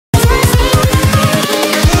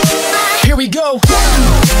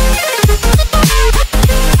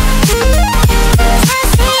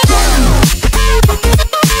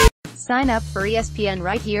Sign up for ESPN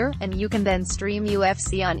right here, and you can then stream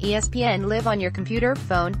UFC on ESPN Live on your computer,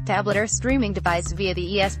 phone, tablet or streaming device via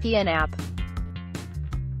the ESPN app.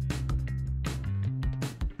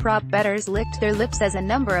 Prop bettors licked their lips as a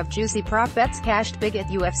number of juicy prop bets cashed big at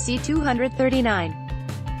UFC 239.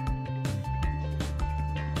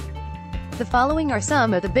 The following are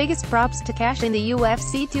some of the biggest props to cash in the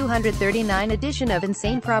UFC 239 edition of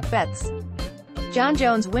Insane Prop Bets. Jon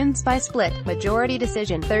Jones wins by split, majority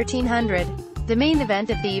decision, 1300. The main event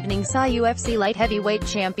of the evening saw UFC light heavyweight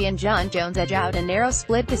champion Jon Jones edge out a narrow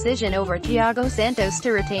split decision over Thiago Santos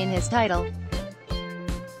to retain his title.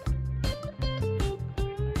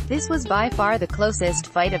 This was by far the closest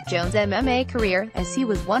fight of Jones' MMA career, as he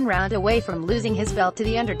was one round away from losing his belt to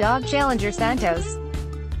the underdog challenger Santos.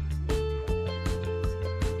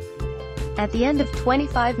 At the end of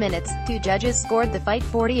 25 minutes, two judges scored the fight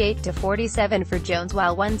 48-47 for Jones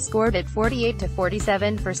while one scored it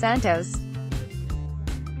 48-47 for Santos.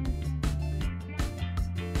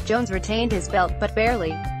 Jones retained his belt, but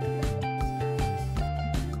barely.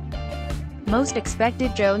 Most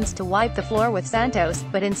expected Jones to wipe the floor with Santos,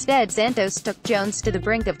 but instead Santos took Jones to the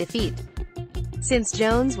brink of defeat. Since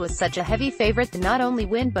Jones was such a heavy favorite to not only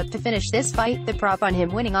win but to finish this fight, the prop on him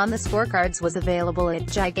winning on the scorecards was available at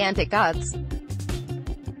gigantic odds.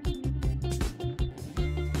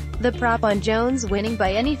 The prop on Jones winning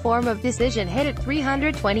by any form of decision hit at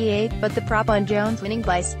 328, but the prop on Jones winning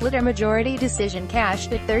by split or majority decision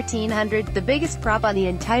cashed at 1300, the biggest prop on the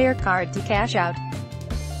entire card to cash out.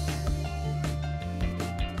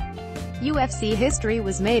 UFC history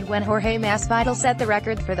was made when Jorge Masvidal set the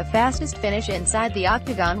record for the fastest finish inside the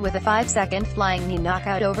octagon with a 5-second flying knee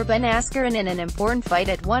knockout over Ben Askren in an important fight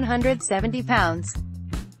at 170 pounds.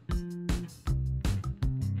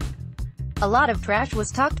 A lot of trash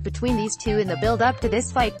was talked between these two in the build-up to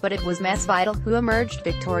this fight, but it was Masvidal who emerged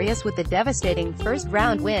victorious with a devastating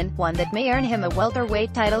first-round win, one that may earn him a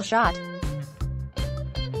welterweight title shot.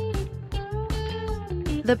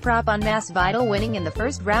 The prop on Masvidal winning in the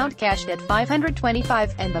first round cashed at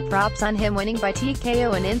 525, and the props on him winning by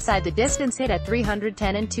TKO and inside the distance hit at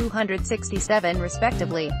 310 and 267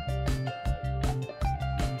 respectively.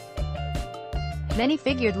 Many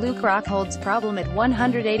figured Luke Rockhold's problem at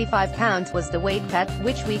 185 pounds was the weight cut,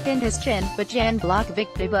 which weakened his chin, but Jan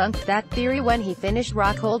Blachowicz debunked that theory when he finished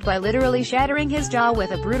Rockhold by literally shattering his jaw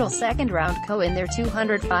with a brutal second-round KO in their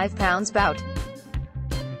 205 pounds bout.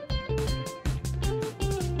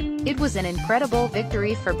 It was an incredible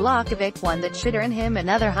victory for Blachowicz, one that should earn him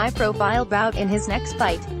another high-profile bout in his next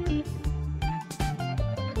fight.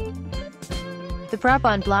 The prop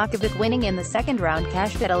on Blachowicz winning in the second round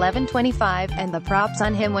cashed at 1125, and the props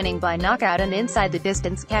on him winning by knockout and inside the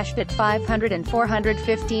distance cashed at 500 and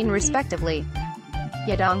 415 respectively.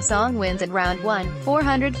 Yadong Song wins in round 1,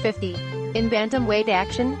 450. In bantamweight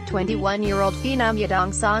action, 21-year-old phenom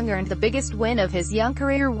Yadong Song earned the biggest win of his young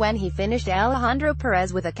career when he finished Alejandro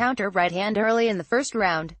Perez with a counter right hand early in the first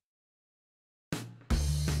round.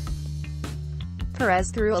 Perez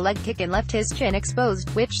threw a leg kick and left his chin exposed,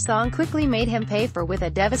 which Song quickly made him pay for with a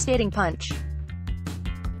devastating punch.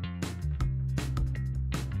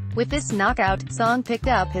 With this knockout, Song picked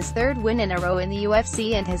up his third win in a row in the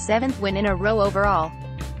UFC and his seventh win in a row overall.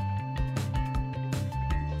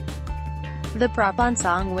 The prop on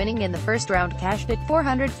Song winning in the first round cashed at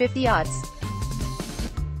 450 odds.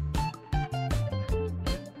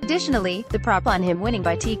 Additionally, the prop on him winning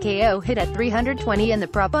by TKO hit at 320 and the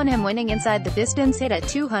prop on him winning inside the distance hit at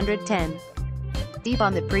 210. Deep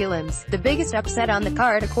on the prelims, the biggest upset on the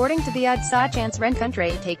card according to the odds saw Chance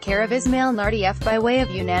Rencontre take care of Ismail Nardiev by way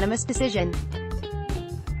of unanimous decision.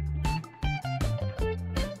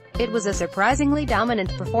 It was a surprisingly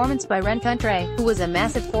dominant performance by Rencontre, who was a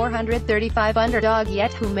massive 435 underdog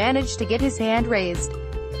yet who managed to get his hand raised.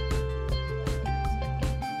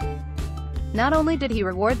 Not only did he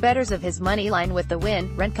reward bettors of his money line with the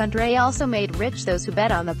win, Rencontre also made rich those who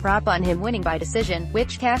bet on the prop on him winning by decision,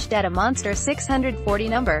 which cashed at a monster 640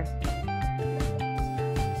 number.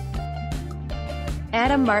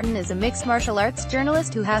 Adam Martin is a mixed martial arts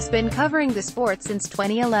journalist who has been covering the sport since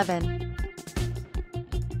 2011.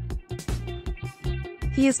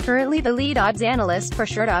 He is currently the lead odds analyst for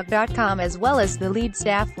Sherdog.com as well as the lead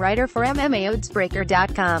staff writer for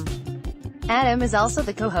MMAOddsBreaker.com. Adam is also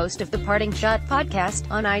the co-host of the Parting Shot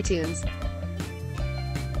podcast on iTunes.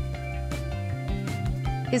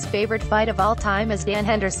 His favorite fight of all time is Dan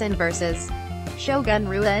Henderson vs. Shogun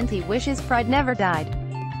Rua, and he wishes Pride never died.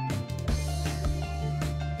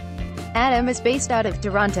 Adam is based out of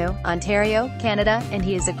Toronto, Ontario, Canada, and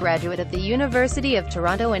he is a graduate of the University of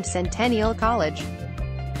Toronto and Centennial College.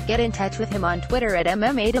 Get in touch with him on Twitter at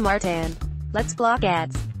MMA Demartin. Let's block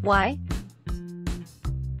ads. Why?